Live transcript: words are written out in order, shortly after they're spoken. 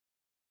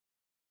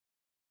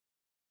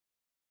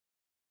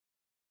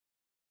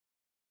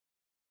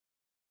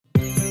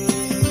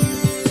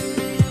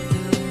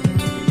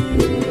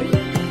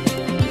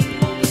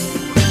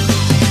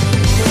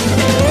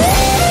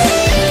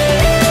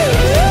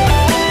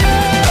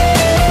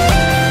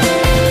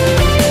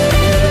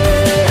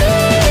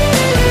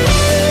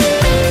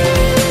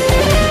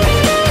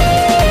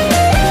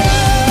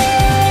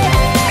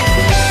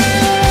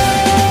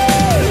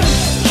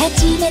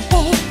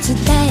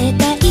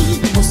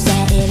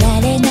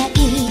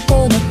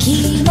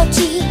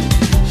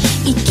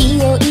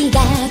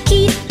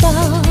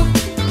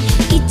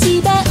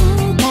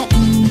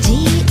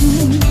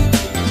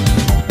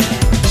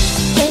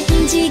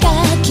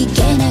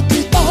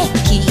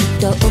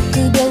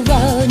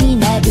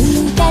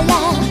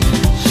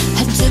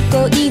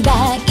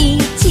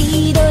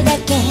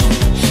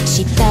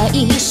した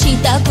いし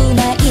たく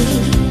ない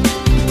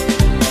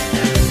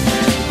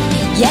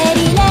や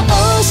り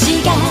直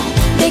しが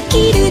で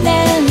きるなら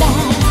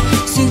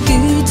すぐ伝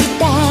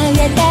え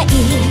たい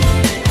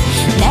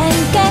何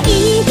回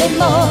で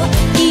も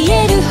言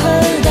えるほ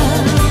ど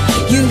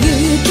勇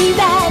気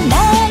は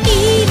ないん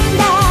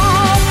だ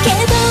け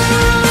ど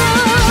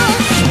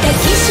抱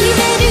きし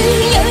める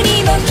より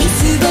もキ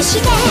スをし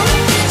て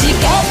時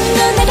間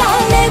の流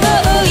れを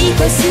追い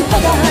越すほど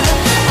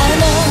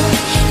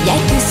約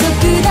束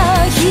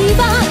の日を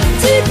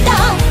ずっと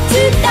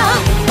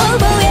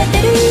覚え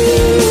てる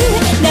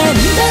何度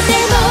で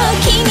も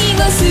君を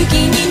好き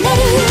にな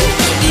るい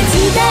つ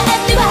だっ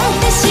て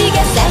私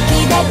が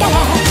先だから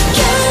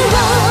今日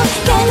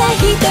から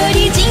独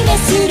り占め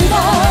するの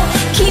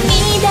君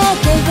だ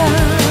けど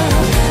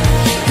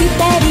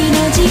二人の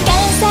時間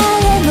さ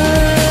えも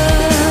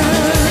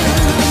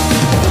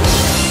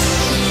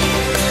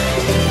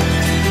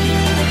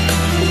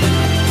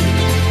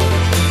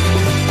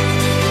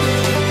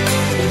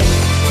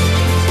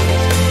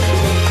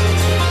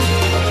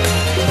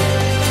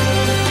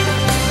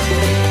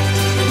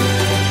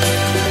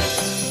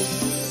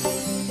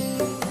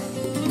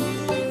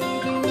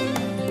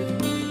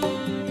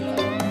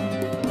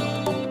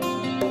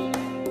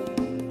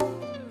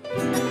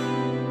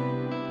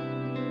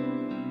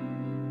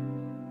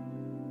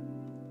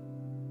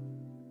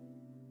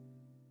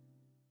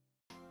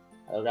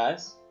Hello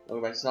guys,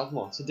 welcome back to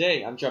Salthemor.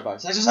 Today I'm joined by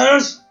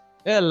Saxon.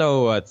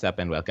 Hello, what's up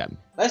and welcome.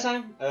 Last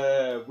time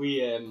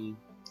we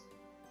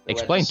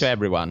explained to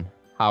everyone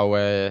how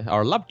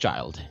our love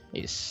child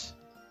is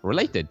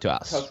related to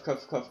us.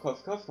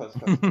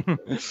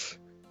 Cough.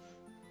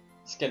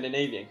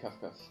 Scandinavian cough.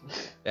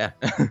 Yeah.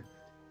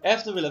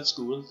 After we left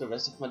school, the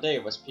rest of my day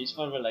was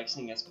peaceful and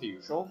relaxing as per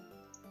usual.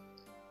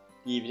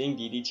 The evening,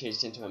 Didi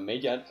changed into a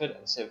major outfit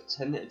and served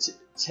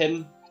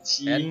 10,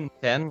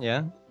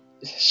 yeah.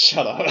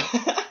 Shut up.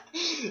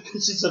 She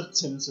said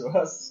 10 to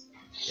us.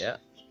 Yeah.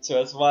 To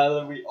us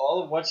while we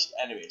all watched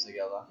anime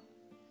together.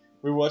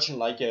 We were watching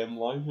like a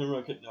One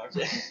Hero Kid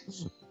Nokia.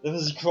 There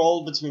was a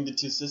crawl between the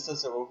two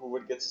sisters over who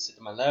would get to sit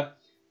in my lap,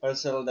 but I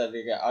settled that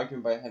they got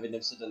arguing by having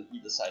them sit on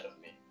either side of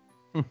me.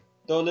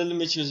 Though little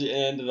Michu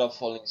ended up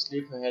falling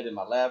asleep, her head in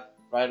my lap,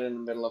 right in the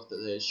middle of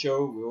the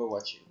show we were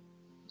watching.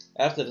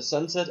 After the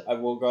sunset, I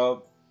woke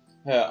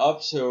her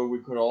up so we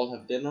could all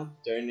have dinner.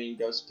 During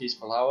those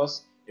peaceful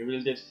hours, it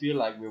really did feel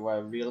like we were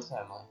a real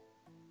family.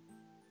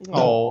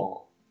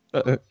 Oh.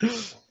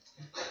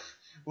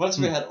 Once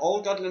we had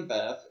all gotten in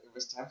bath, it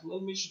was time for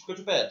little Michu to go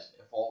to bed,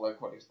 if all were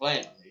according to plan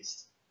at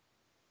least.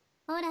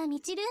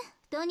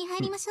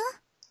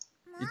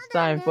 It's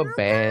time for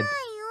bed.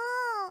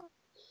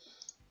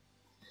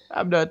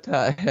 I'm not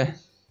tired.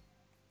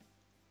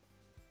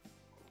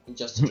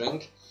 Just a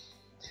drink.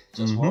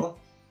 Just water.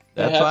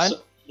 That's fine.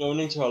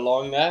 Owning to a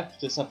long nap,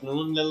 this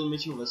afternoon little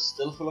Michu was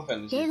still full of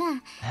energy. Easy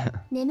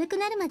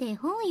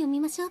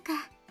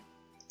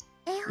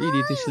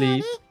to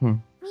sleep.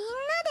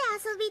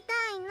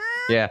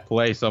 Yeah,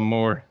 play some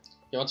more.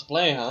 You want to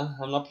play, huh?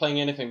 I'm not playing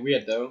anything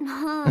weird though.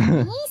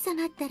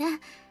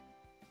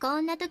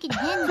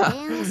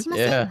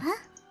 Yeah.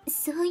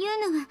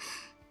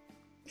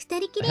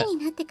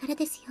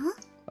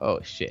 Oh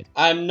shit.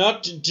 I'm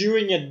not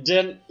doing it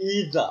then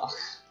either.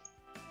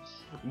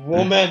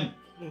 Woman!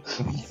 I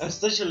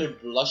especially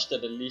blushed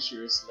at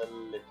Alicia's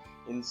little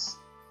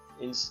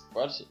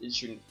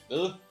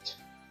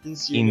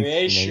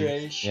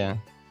insinuation. Yeah.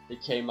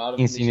 It came out of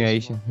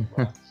insinuation.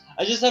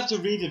 I just have to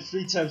read it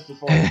 3 times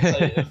before I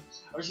say it.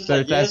 I was just So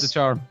like, that's the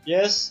charm.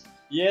 yes,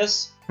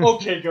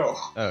 okay, go.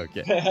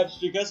 Okay. Perhaps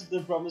because of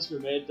the promise we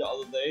made the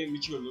other day,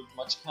 Michu looked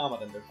much calmer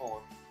than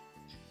before.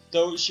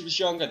 Though she was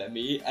younger than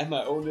me and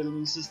my own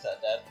little sister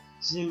at that,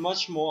 she seemed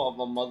much more of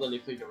a motherly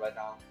figure right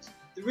now.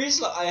 The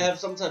reason I have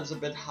sometimes a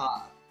bit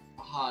hard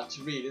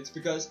to read, it's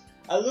because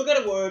I look at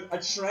a word, I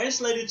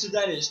translate it to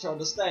Danish to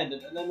understand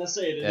it, and then I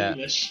say it in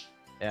English.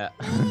 Yeah.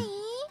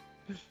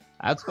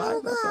 That's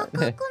fine, that's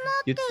fine.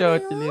 You're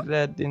totally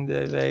red in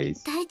the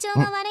face.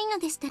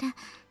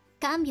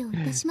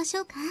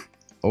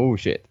 Oh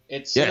shit.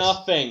 It's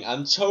nothing,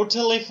 I'm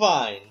totally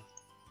fine.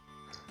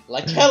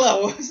 Like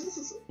Hella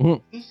was.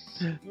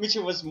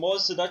 Michu was more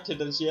seductive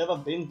than she ever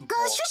been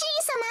before.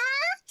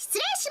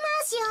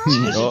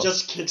 She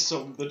just kicks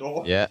open the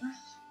door. Yeah.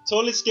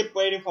 Totally skipped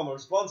waiting for my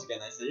response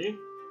again, I see.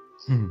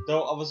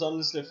 Though I was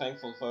honestly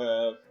thankful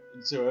for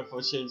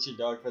changing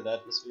the awkward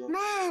atmosphere.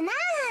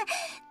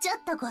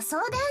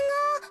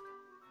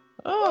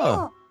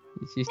 Oh,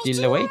 is she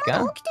still awake,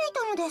 huh?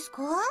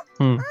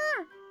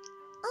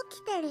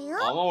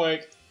 I'm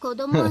awake.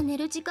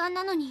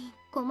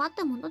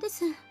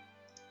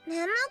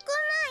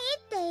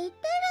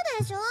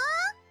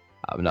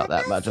 I'm not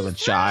that much of a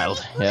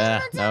child.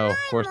 Yeah, no, of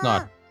course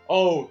not.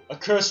 Oh, a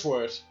curse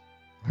word.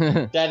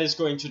 That is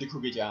going to the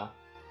cookie jar.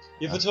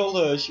 If I told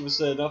her she was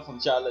enough of a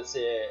child as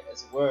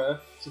it were,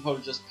 she'd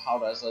probably just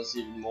pout at us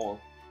even more.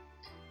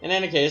 In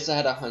any case, I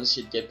had a hunch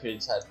she'd get pretty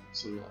tired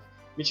soon enough.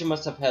 Michu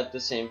must have had the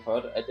same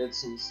thought I did,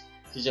 since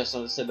she just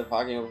understood the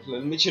bargaining of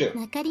little Michiru.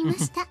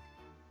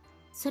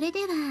 それ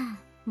では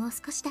もう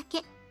少しだけ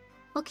起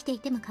きてい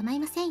ても構い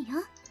ませんよ。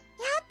やっ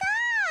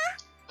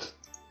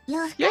たー。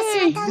夜更か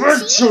しは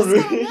楽しい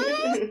ですから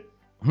ね。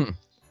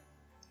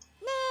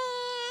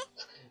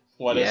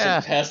What is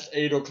it, past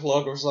 8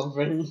 o'clock or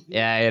something?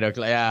 Yeah, 8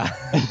 o'clock, yeah.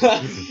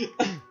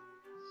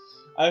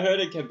 I heard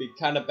it can be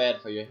kind of bad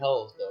for your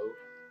health, though.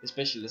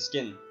 Especially the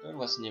skin. It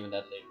wasn't even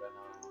that late right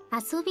now.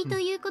 遊びと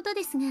いうこと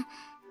ですが、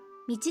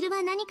みちる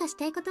は何かし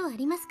たいことはあ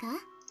りますか？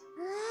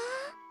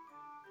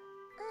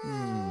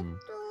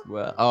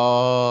 Well,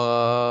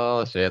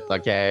 oh, shit,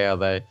 okay, are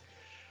they?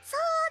 そ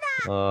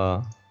うだ。おま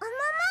まご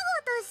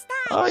とし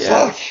た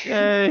い。Oh,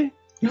 yeah, yay.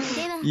 で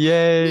は、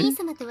 Yay. 兄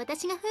様と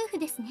私が夫婦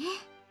ですね。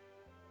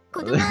子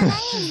供は何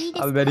人いいで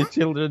す How か？ many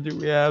children do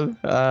we have?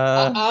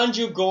 Aren't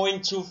you going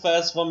too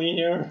fast for me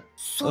here?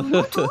 そ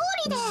の通り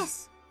で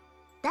す。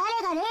誰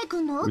がレイ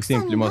君の We 奥さ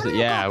ん simply にな must, るの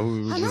か yeah,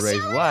 we 話 will し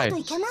raise 合わないと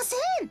い wives. けませ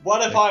ん。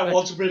 What if I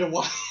want to be the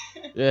one?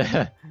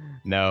 Yeah,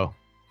 no.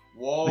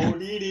 Whoa,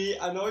 Didi,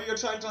 I know you're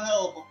trying to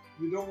help.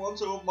 You don't want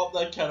to open up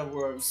that can of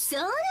worms. そん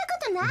なこ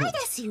とないで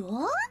す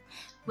よ。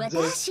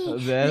私、レイ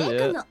Then,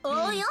 君の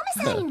お嫁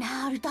さんに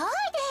なりたい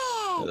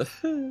で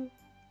す。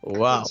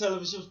 Wow. I can't tell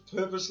if she was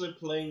purposely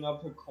playing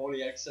up her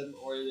Corey accent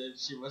or if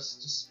she was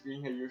just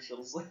being her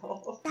usual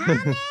self. ダメ。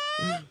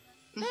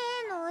例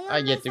のお嫁さんは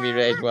I get to be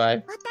raised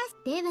wife.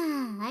 では、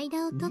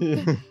間を取っ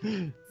て、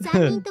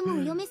3人と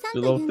もお嫁さんと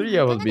So いう all の three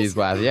は of い us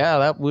かが be で his しょ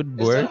うか？ wives. Yeah, that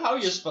would Is work. that how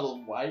you spell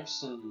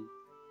wives and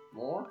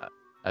more?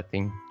 I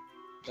think.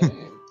 Dang,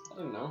 I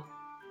don't know.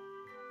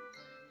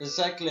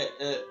 Exactly,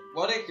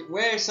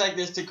 where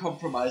exactly is the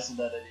compromise in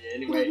that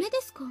idea ダ anyway? メで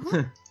すか？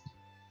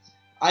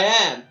 I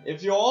am.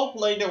 If you're all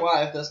playing the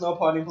wife, there's no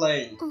point in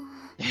playing.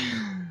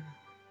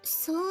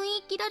 そう言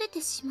い切られて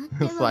しまって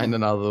は Find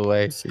another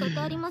way. 仕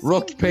方ありませんね。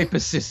 Rock, paper,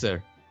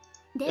 scissor.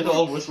 で It は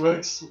always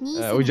works. 兄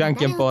様 Or が Janken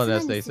誰を Pon, 妻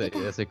as に they する say, か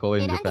as they call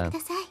it in 選んで Japan. くだ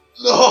さい。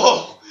 No!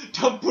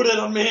 Don't put it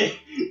on me!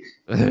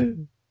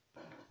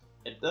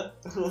 Enter?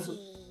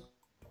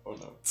 Oh no.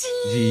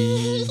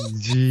 G, さあ、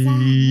 G,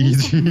 兄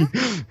G. 様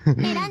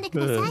選んでく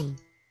ださい。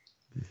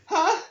 Huh?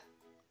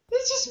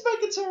 Let's just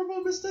make a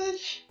terrible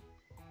mistake.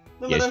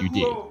 No Yes, matter you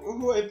did.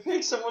 who I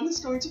pick, someone is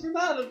going to be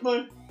mad at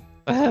me.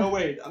 No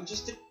wait, I'm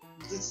just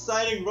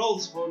deciding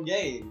roles for a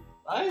game,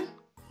 right?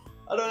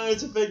 I don't need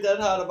to think that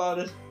hard about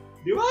it.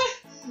 Do I?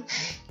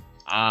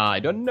 I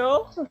don't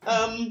know.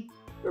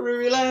 Do we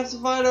really have to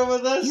fight over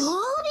this? 曜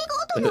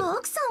日ごとの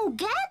奥さんを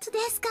ゲットで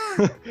すか？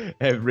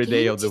 Every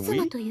day 現 of the 地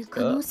妻 week. という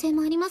可能性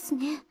もあります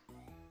ね。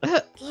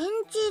現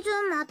地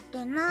妻っ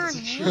て何？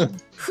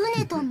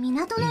船と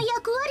港の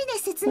役割で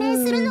説明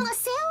するのが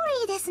セ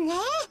オリーですね。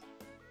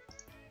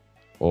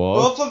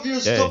 Oh, Both of you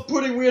stop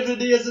putting weird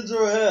ideas into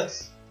your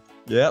heads.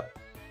 yep.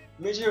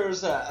 Michiru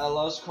is a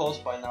lost cause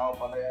by now,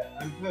 but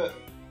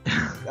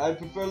I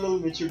prefer little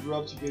Michiru grew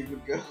up to be a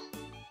good girl.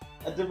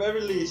 At the very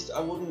least,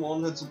 I wouldn't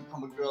want her to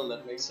become a girl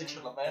that makes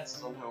sexual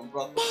advances on her own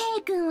brother. レ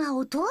イ君は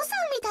お父さん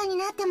みたいに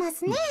なってま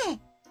すね。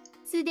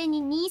すで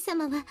に兄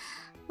様は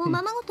お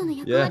ままごとの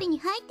役割に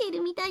入ってい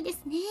るみたいで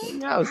すね。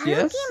 Yes,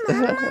 yes.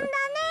 満々だね、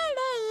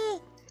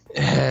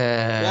レイ。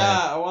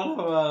 Yeah, I want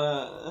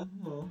her.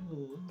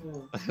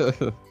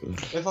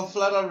 If I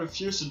flat out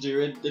refuse to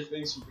do it, the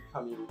things will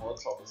become even more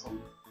troublesome.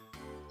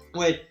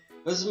 Wait,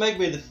 does it make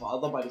me the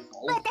father by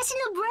default? 私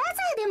のブラ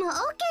ザーでも OK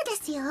で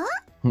すよ。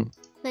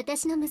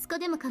私の息子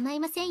でも構い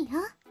ませんよ。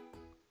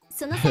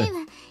その際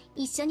は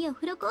一緒にお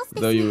風呂コース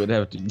です Though you よ。 would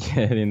have to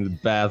get in the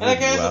bath In that as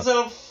case, well. instead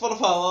of for the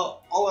father,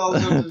 all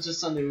else is just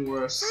something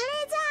worse.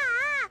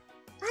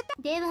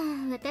 では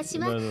私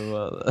は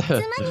Well, 妻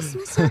にし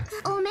ましょう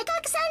か。おめ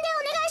かくさんで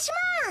お願いし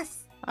ま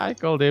す。 I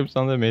called him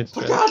on the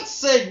For mistress. God's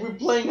sake, we're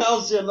playing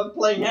house here, not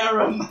playing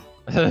harem.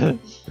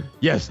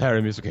 Yes,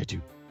 harem is okay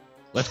too.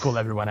 Let's call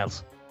everyone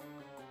else.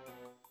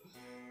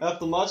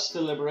 After much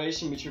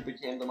deliberation, Michiru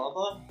became the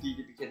mother,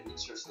 Didi became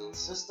Michiru's little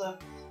sister,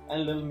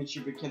 and little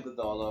Michiru became the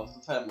daughter of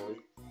the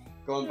family.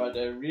 Going by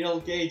the real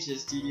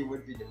gauges, Didi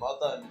would be the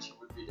mother and Michiru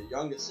would be the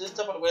younger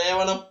sister, but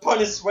whatever, no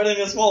point is sweating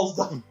this small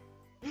stuff.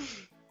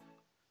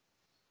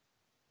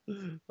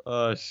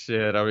 Oh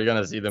shit, are we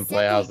gonna see them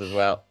play house as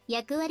well?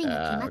 役割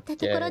が決まった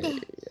ところで、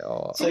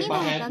 Oh, 次 Take は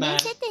my 画 hand, 面 man.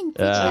 設定につい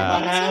て Take や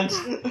my りま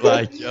しょう hand. か。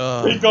 like,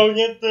 We're going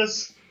in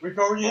this. We're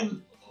going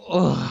in.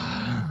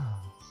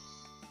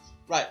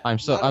 Right. I'm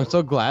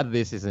so glad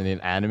this isn't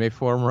in anime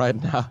form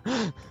right now.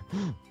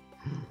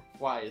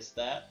 Why is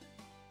that?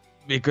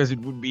 Because it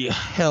would be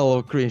hell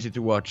of cringy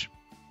to watch.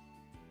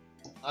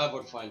 I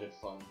would find it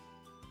fun.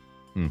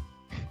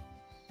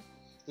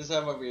 This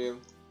time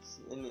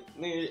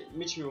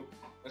Michiru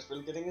was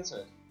really getting into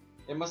it.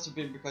 It must have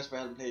been because we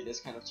hadn't played this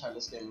kind of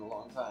childish game in a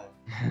long time.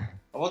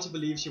 I want to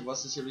believe she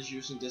was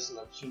using this as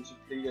an opportunity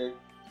to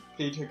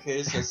plead her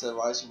case as to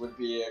why she would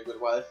be a good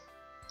wife.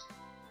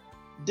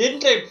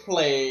 Didn't they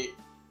play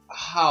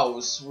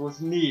House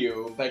with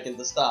Neo back in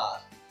the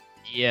start?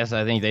 Yes,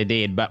 I think they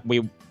did, but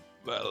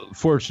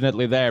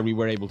fortunately there we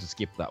were able to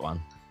skip that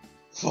one.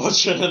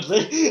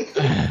 Fortunately.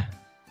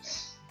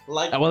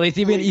 Like Well, it's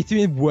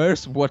even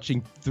worse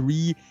watching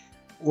 3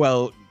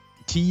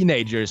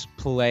 teenagers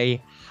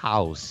play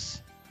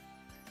house.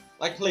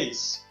 Like,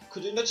 please,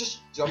 could you not just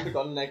jump the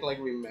gun and act like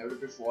we married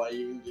before I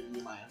even give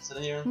you my answer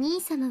here?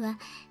 兄様は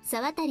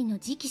沢渡の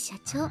次期社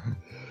長。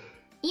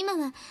今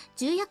は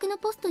重役の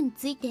ポストに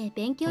ついて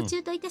勉強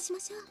中といたしま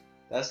しょ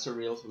う。That's too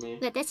real for me.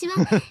 私は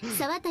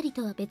沢渡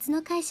とは別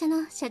の会社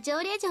の社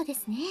長令嬢で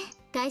すね。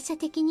会社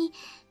的に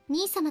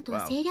兄様とは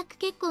政略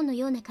結婚の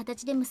ような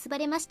形で結ば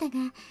れました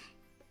が、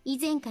以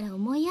前から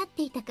思い合っ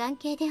ていた関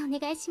係でお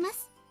願いしま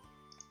す。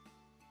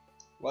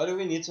Why do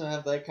we need to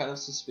have that kind of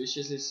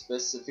suspiciously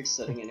specific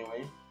setting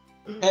anyway?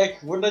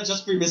 Heck, wouldn't that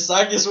just be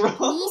Misaki's role?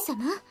 兄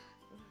様、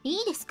い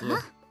いですか？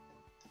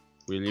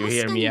 Will you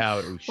hear me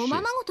out? Oh, お shit.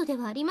 ままごとで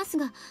はあります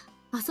が、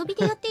遊び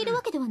でやっている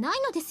わけではな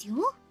いのです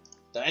よ。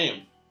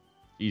Damn.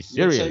 He's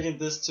You're serious. taking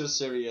this too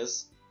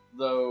serious,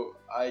 though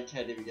I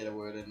can't even get a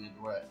word in it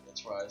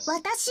twice.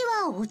 私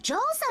はお嬢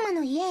様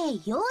の家へ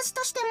養子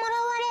としてもらわ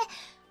れ、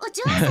お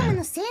嬢様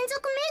の専属メイ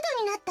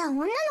ドになった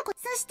女の子、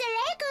そしてレイ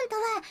君と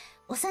は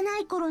幼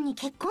い頃に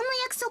結婚の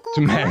約束を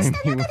交わした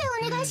中で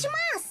お願いしま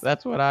す。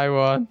That's what I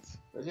want.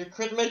 Will you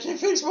quit making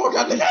things more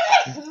complicated?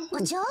 お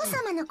嬢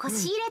様の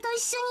腰入れと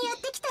一緒にや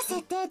ってきた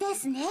設定で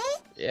すね。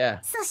Yeah.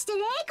 そしてレ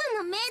イ君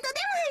のメイド So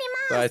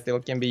でもあ I ります。 still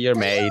can be your と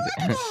いう maid. わ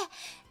けで、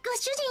ご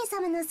主人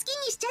様の好きに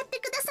しちゃって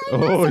ください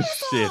ませ Oh ませ。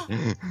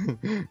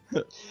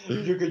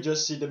 shit. You could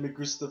just see the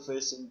Migusta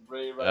face in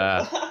Bray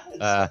right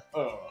now.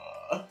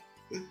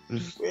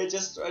 We're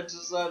just trying to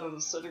decide on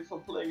a setting for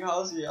playing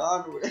house here,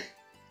 aren't we?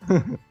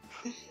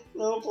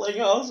 No, playing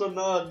house or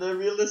not, the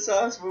real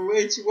designs were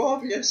way too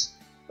obvious.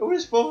 I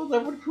wish both of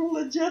them would cool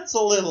the jets a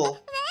little.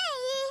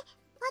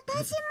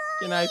 私も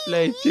Can I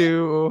play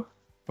too?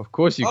 Of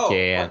course you Oh,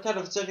 can. what kind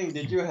of setting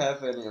did you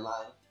have in your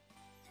mind?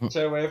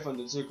 Stay away from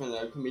the two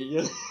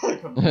comedians.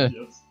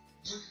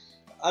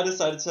 I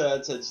decided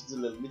to teach the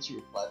little Michi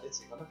would politely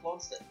take on the floor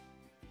instead.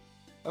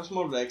 I was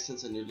more relaxed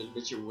since I knew little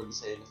Michi wouldn't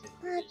say anything.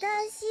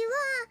 私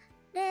は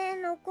例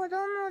の子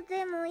供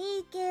でもい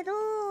いけど。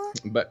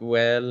 But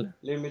well,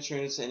 Little Michi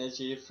and its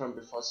energy from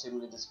before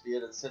seemingly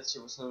disappeared and said she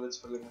was nervous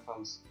for little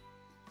thumbs.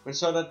 When I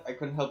saw that, I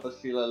couldn't help but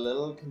feel a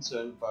little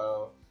concerned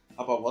about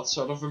what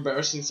sort of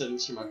embarrassing setting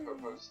she might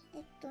propose.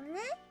 呼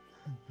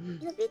び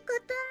方なん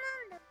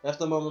だ。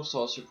 After a moment of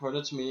pause, she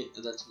pointed to me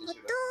and then to お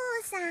Michi. 父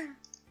さん、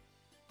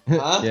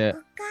 Huh? yeah. お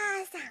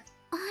母さん。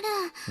あ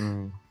ら。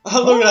 Mm.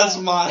 Oh, look at that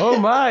smile! Oh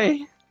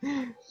my!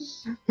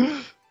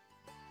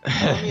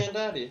 Mommy and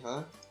Daddy,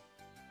 huh?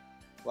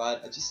 Right,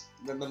 I just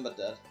remembered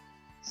that.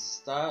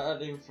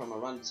 Starting from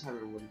around the time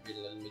we wouldn't be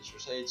little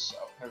Michi's age,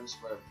 our parents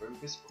were very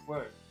busy with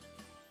work.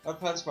 Our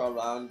parents were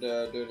around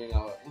during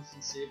our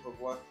infancy, but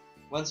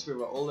once we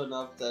were old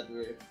enough that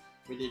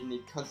we didn't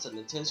need constant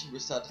attention, we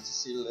started to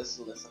see less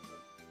and less of them.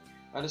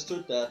 I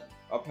understood that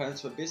our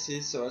parents were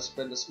busy, so I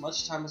spent as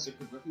much time as I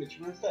could with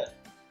Michi instead.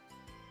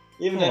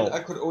 Even then, I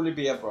could only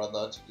be a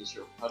brother to Michi,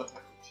 not a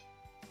parent.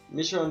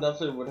 Michi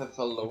undoubtedly would have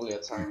felt lonely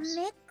at ダ times.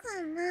 メ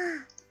か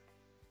な。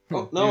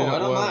 Oh, no, Yeah, I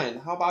don't well-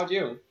 mind. How about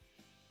you?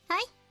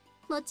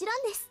 もちろ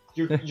んです。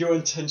 Your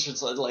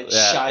intentions are like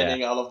Yeah,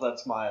 shining out of that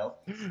smile.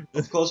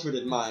 Of course we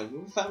didn't mind. We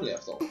were family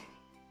after all.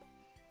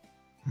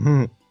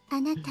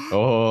 あなた、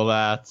 Oh,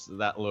 that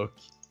look.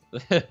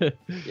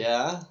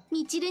 Yeah?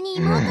 みちるに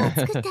妹を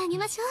作ってあげ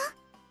ましょ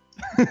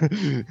う。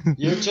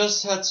 You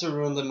just had to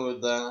ruin the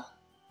mood there.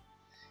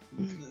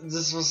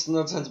 This was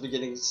no time to be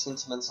getting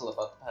sentimental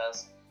about the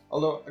past.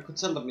 Although I could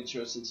tell that Michi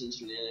was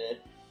intentionally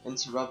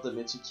interrupted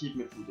me to keep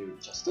me from doing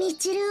just み that.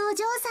 ちるお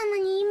嬢様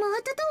に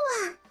妹とは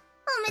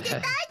おめでた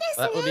いです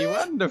That would be ね。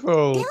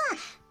 wonderful.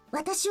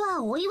 私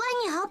はお祝い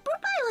にアップル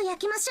パイを焼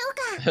きましょう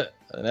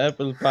か。 An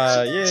apple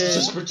pie, She yeah.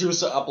 just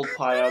produced an apple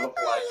pie out of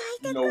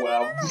like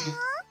nowhere.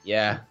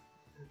 Yeah.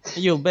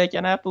 You'll bake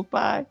an apple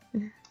pie. もちろん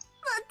で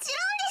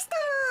す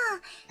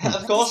とも。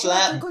 Of course, 私は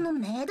lad. ここの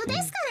メイドで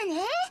すから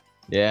ね。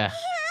 Yeah.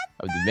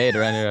 Of the maid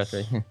or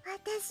anniversary. 私ね、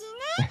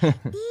DD の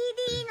作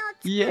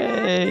る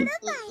Yay!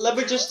 Let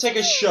me just take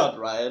a shot,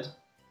 right?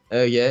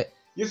 Oh yeah.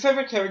 Your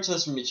favorite character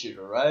is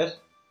Michiru, right?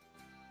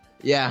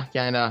 Yeah,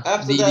 kinda.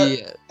 After The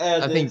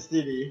And I then think-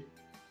 Didi.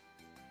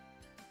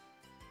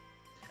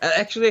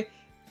 actually,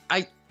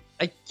 I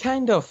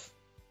kind of,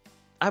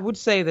 I would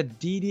say that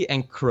Didi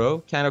and Crow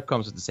kind of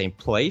comes at the same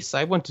place.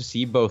 I want to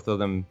see both of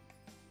them,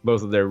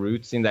 both of their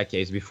roots in that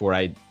case before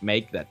I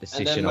make that And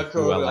then decision of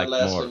who I Makoto like and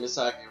lastly more.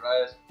 Misaki,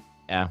 right?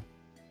 Yeah.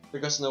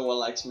 Because no one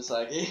likes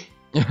Misaki.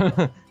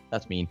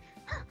 That's mean.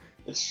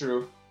 It's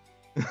true.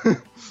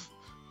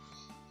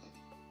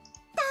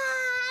 た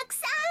く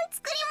さん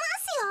作り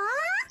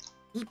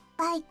ますよ。いっ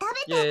ぱい食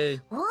べて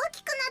Yay. 大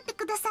きくなって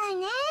ください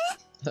ね。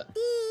DD 大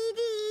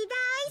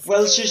好き。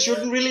 Well, she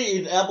shouldn't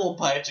really eat apple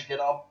pie to get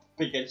up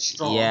big and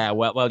strong. Yeah,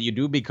 well, you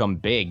do become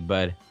big,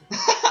 but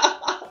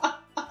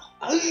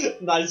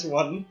Nice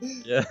one.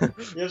 yeah.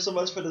 You have so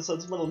much for the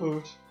sentimental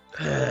mood.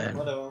 Yeah,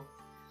 whatever.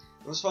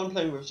 It was fun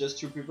playing with just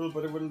two people,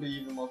 but it wouldn't be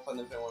even more fun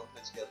if everyone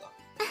played together.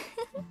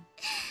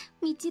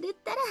 みちるっ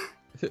たら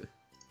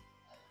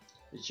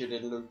She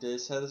didn't look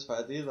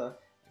dissatisfied either. On the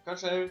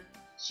contrary,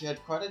 she had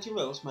quite a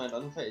juvenile smile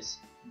on her face.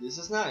 This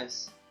is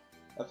nice.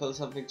 I felt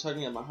something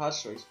tugging at my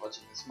heartstrings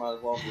watching her smile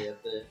warmly at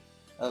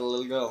a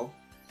little girl.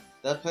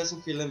 That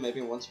pleasant feeling made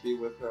me want to be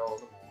with her all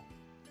the more.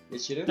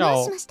 Michiru?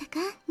 どうしましたか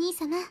兄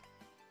様。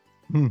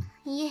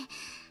いえ、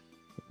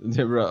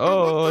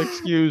 Oh,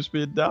 excuse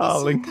me, でしょう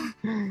darling. か。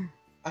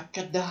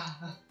 Akada!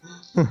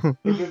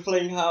 If we're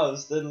playing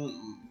house, then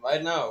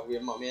right now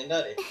we're mommy and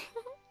daddy.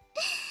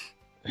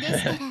 で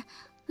すから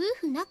夫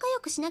婦仲良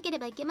くしなけれ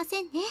ばいけま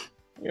せんね。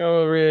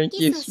 Oh, really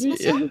キスを kiss しま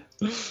しょ me. う。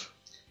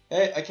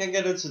 Hey, I can't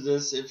get into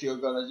this if you're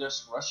gonna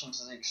just rush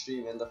into the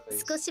extreme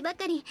interface. 少しば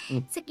かり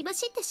先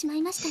走ってしま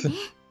いましたね。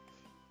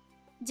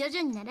徐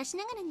々に慣らし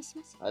ながらにし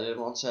ましょう。 I didn't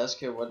want to ask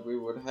her what we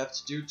would have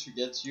to do to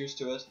get used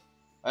to it.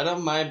 I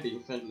don't mind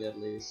being friendly at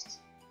least.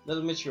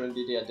 Little Michiru and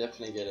Didi are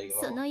definitely getting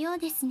そ along. のよう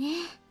ですね。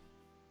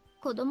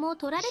子供を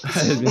取られて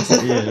しまいま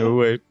Get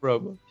away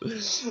from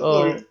her.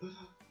 Oh, Look,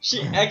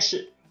 she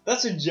actually,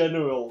 that's a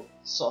general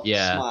soft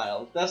Yeah.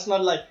 smile. That's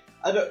not like,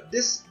 I don't,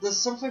 there's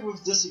something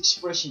with this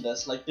expression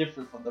that's like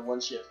different from the one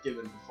she have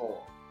given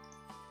before.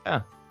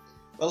 Yeah.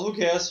 Well, who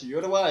cares?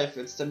 You're the wife.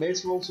 It's the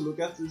maid's role to look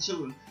after the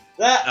children.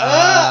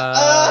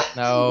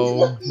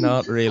 no,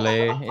 not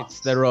really.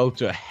 It's the role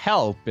to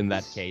help in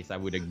that case, I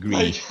would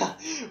agree.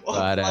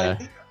 But,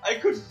 I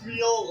could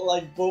feel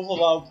like both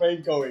of our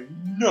brain going,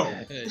 no.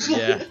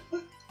 Yeah.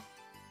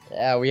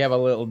 Yeah, we have a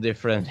little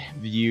different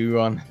view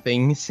on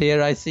things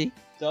here, I see.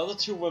 The other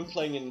two weren't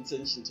paying any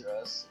attention to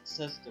us.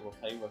 Instead, they were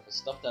playing with a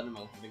stuffed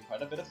animal, having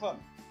quite a bit of fun.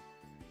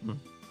 Hmm.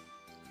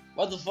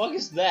 What the fuck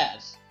is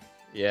that?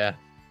 Yeah,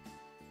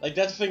 Like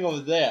that thing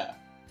over there.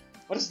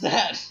 What is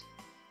that?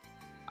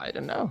 I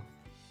don't know.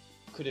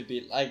 Could it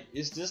be like?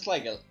 Is this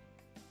like a?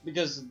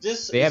 Because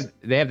this. They is...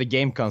 have the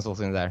game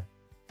consoles in there.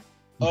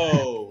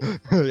 Oh.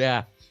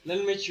 Yeah.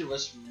 Little Michiru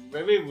was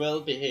very well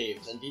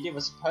behaved, and Didi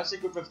was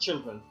surprisingly good with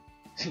children.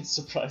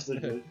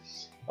 Surprisingly.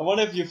 I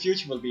wonder if your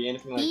future will be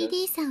anything like DD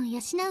this. さんを養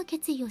う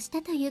決意をし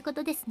たというこ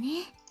とです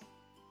ね。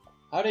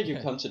 How did you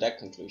come to that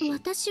conclusion?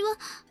 私は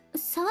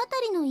沢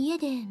渡の家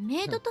で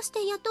メイドとし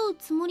て雇う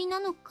つもりな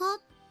のか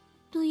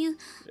という。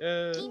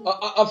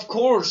 Of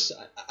course,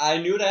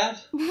 I knew that.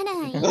 な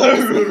らいいです。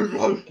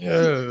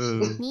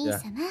 Yeah. 兄様、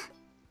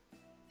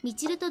ミ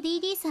チルと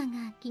DD さ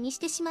んが気にし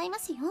てしまいま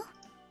すよ。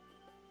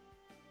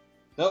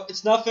 No,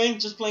 it's nothing.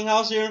 Just playing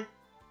house here.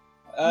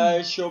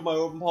 I showed my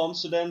open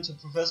palms to them to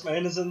profess my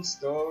innocence.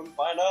 Don't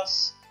mind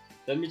us.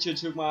 Then Michiru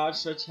took my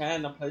outstretched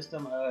hand and placed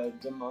them on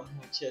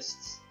her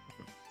chests.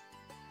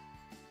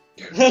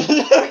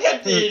 Look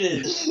at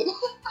Didi.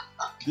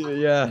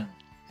 Yeah.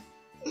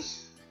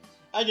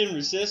 I didn't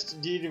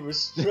resist. Didi was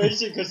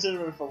strangely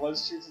considerate for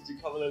once choosing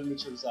to cover little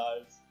Michiru's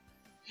eyes.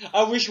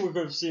 I wish we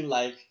could have seen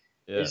like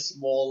a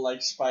small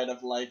like spite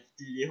of like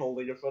Didi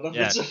holding in front of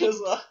Michiru as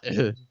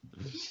well.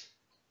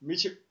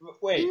 Michiru,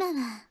 wait. 今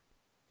は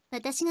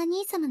私が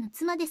兄様の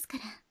妻ですか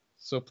ら。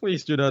 So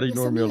please do not よ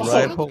ignore そ me, 見は alright? し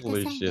ないでくだ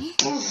Holy さい shit.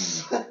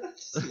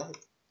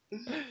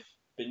 ね。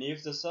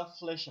 Beneath the soft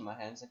flesh in my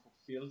hands, I could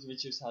feel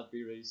Michiru's heart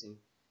be racing.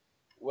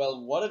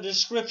 Well, what a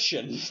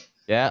description!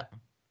 Yeah.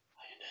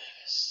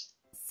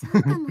 そ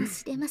うかも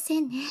しれませ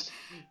んね。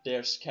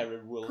 There's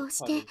carrot wool, こう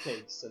して、 honey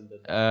cakes, and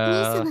then...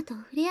 兄様と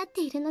触れ合っ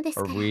ているのです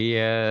か Are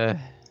ら。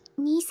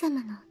 we, 兄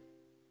様の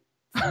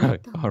妻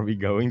と are we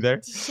going there?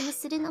 自称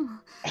するのも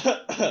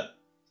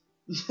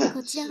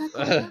こちらは好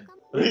評かも。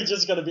 We're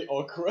just gonna be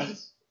awkward.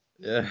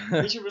 Yeah.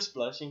 Michiru was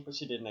blushing, but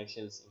she didn't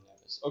actually seem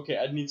nervous. Okay,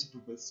 I need to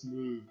put my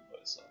smooth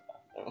voice on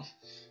that.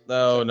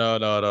 No, no,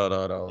 no, no,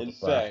 no, no. In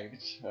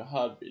fact, her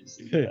heartbeat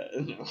seemed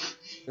no.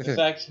 In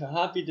fact, her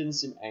heartbeat didn't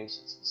seem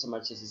anxious so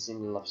much as it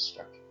seemed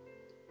love-struck.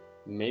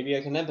 Maybe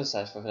I can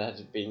empathize for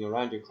that being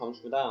around you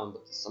calms me down,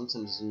 but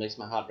sometimes it makes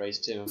my heart race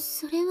too.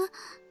 それは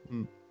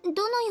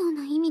どのよう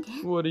な意味で？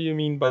 What do you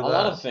mean by A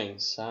lot of that?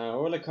 things. I'm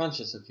overly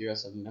conscious of you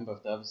as a member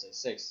of the opposite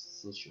sex,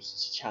 since you're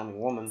such a charming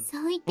woman. そ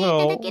う言ってい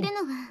ただけるの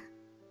は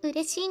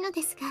嬉しいの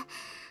ですが、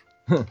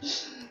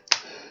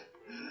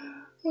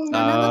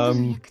生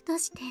の役と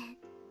して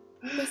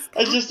ですか？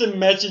 I just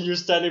imagine you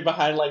standing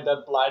behind like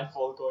that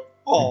blindfold going,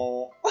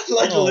 oh,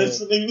 like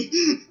listening.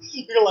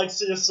 You can like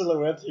see a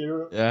silhouette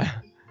here. Yeah.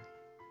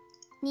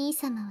 兄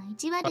様は意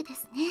地悪で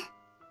すね。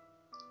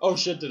 Oh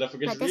shit, did I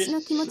forget to 私 read?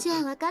 の気持ち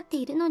は分かって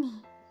いるのに。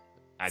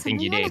 I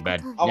think you did,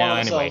 but I no,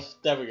 want anyway.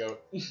 myself. There we go.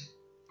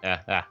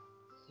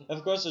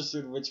 Of course, I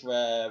understood which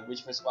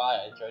was why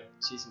I enjoyed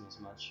teasing as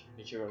much.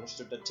 Michiru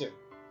understood that too.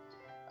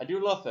 I do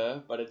love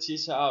her, but I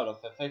tease her out of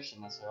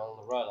affection as her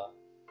older brother.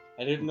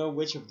 I don't know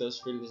which of those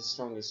feelings is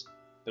strongest,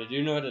 but I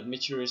do know that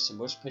Michiru is the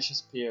most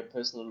precious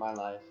person in my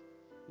life,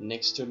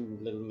 next to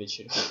little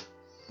Michiru.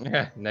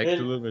 Yeah, next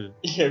to Lumid.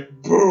 Yeah,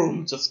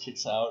 boom, just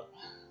kicks out.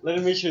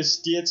 Little Michiru is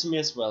dear to me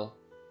as well.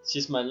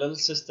 She's my little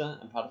sister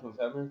and part of my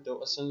family, though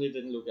I certainly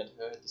didn't look at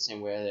her the same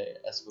way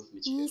as with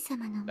Michiru. 兄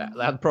様の胸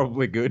That's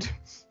probably good.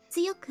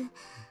 強く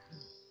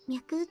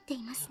脈打ってい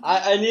ますね。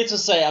 I need to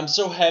say I'm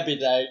so happy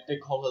that they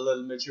call her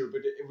little Michiru,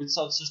 but it would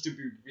sound so stupid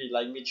to be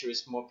like Michiru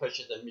is more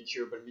precious than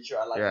Michiru, but Michiru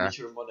I like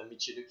Michiru more than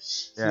Michiru.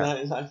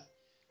 Yeah.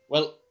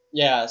 Well,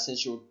 yeah,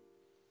 since you...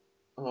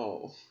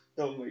 Oh,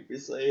 don't make me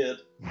say it.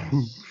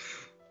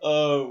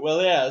 Oh,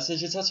 well, yeah,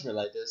 since you touched me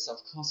like this, of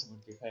course it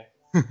would be fair.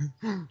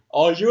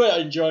 Oh, you are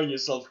enjoying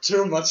yourself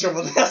too much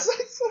over there.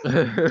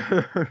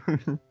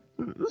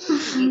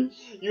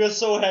 You are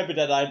so happy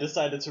that I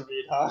decided to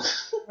read, huh?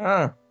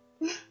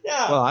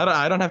 Yeah. Well,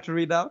 I don't have to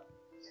read out.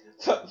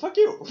 Fuck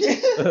you.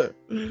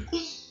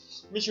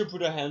 Michiru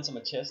put her hands on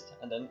my chest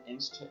and then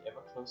inched her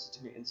ever closer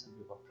to me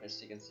instantly. We were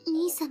pressed against each other.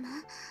 兄様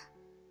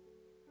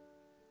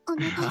お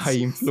願いします I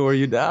implore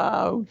you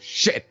now.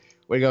 Shit,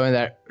 we're going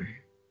there.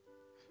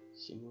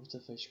 She moved her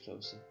face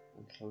closer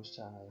and closed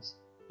her eyes.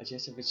 I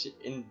gesture which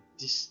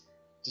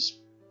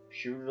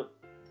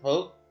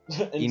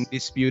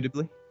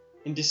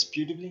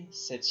indisputably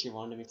said she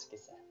wanted me to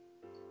kiss her.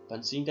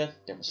 Upon seeing that,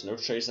 there was no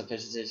trace of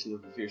hesitation or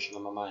confusion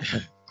on my mind.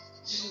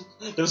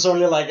 There was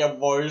only like a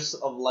voice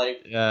of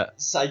like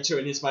Saito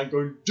in his mind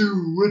going,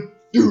 do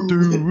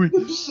it.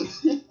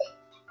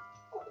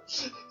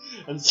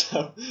 And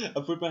so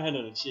I put my hand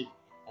on her cheek,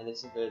 and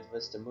as if it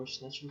was the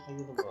most natural thing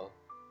in the world.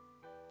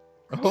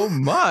 Oh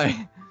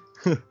my!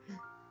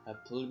 I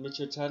pulled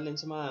Michiru tightly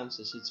into my arms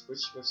as she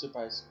twitched with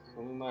surprise,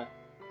 combing my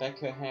back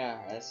her hair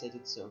as I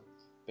did so.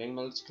 Bringing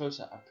my lips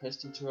closer, I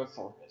pressed into her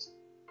forehead.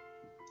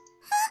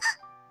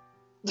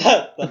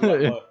 That's not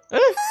what.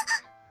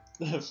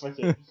 Fuck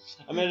it.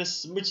 I made a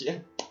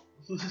smoochie.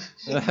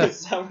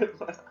 That's how it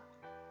was.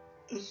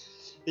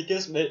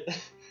 Because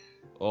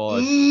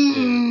Oh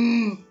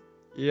shit.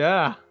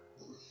 Yeah.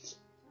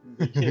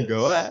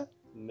 Go ahead.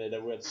 Made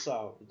a weird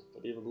sound,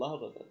 but even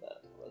louder than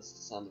that was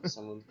the sound of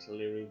someone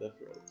clearing their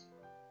throat.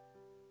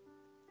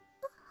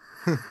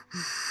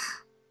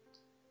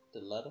 The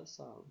latter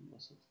sound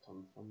must have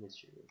come from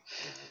Michiru.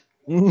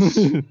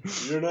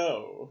 You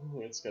know,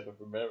 it's kind of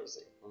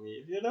embarrassing for me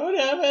if you don't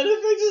have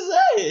anything to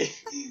say.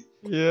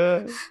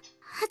 Yeah.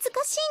 恥ず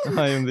かしい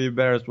の I am the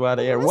embarrassed one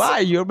here. Why?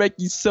 You're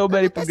making so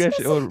many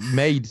progressions, or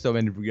made so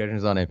many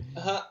progressions on him.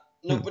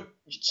 No, but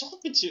you told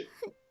me to.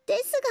 で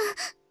す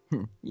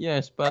が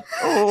Yes, but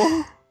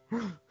oh.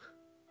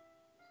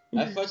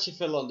 I thought she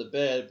fell on the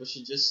bed, but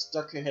she just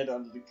stuck her head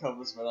under the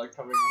covers without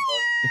covering her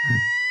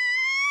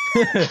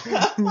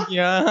butt.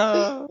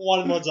 Yeah.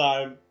 One more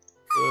time.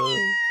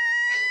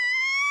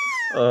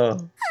 あんな雰囲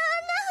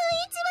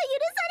気は許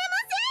されま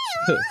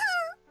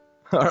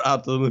せんよ Are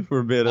utterly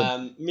forbidden.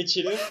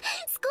 Michiru? 少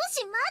し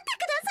待って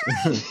く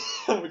だ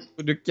さい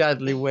Would you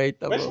kindly wait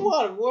a Wait, moment?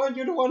 what? Weren't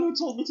you the one who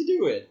told me to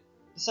do it?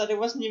 Besides, it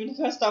wasn't even the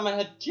first time I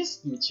had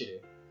kissed Michiru.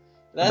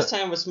 The last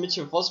time was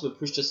Michiru forcibly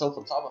pushed herself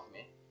on top of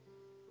me.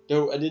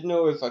 Though I didn't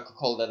know if I could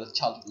call that a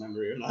childhood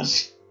memory or not.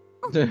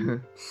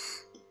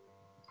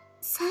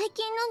 最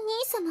近の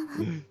兄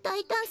様は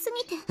大胆す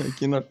ぎて I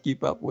cannot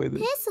keep up with ペ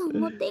ー it. スを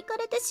持っていか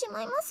れてし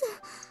まいます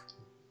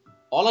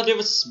All I did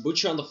was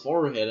smooch her on the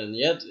forehead, and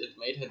yet it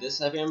made her this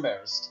heavy and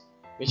embarrassed.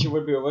 Michiru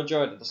would be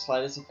overjoyed at the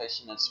slightest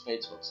affection I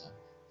displayed towards her.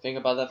 Think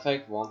about that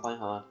fact warmed my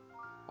heart.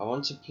 I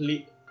want to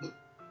plead.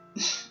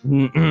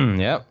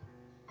 Yep.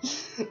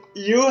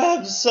 You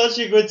have such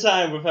a good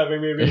time with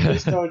having me read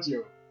this, don't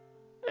you?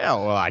 Yeah,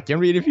 well, I can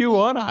read if you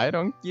want. I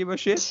don't give a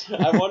shit.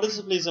 I wanted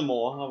to please her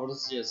more. I wanted to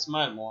see her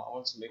smile more. I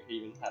wanted to make her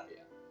even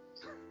happier.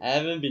 I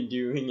haven't been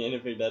doing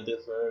anything that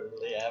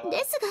differently, have I?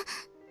 ですが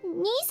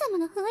兄様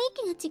の雰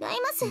囲気が違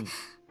います、愛情が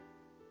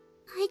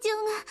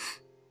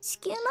子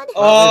宮まで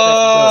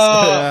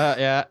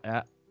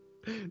Yeah.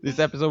 This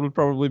episode will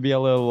probably be a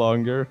little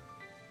longer.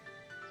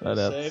 But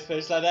Say a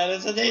face like that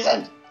is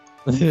indecent!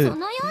 その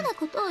ような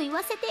ことを言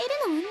わせている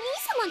のは兄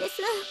様で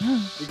す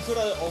We could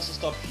also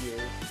stop here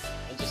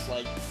and just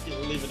like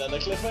leave it at a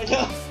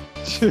cliffhanger.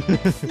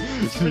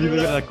 Leave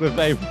it at a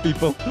cliffhanger,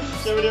 people.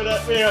 Shall we do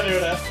that? We're gonna do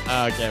that.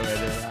 Okay, we're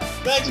doing that.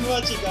 Thanks for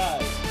watching,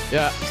 guys.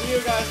 Yeah. See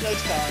you guys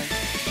next time.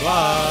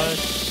 Bye.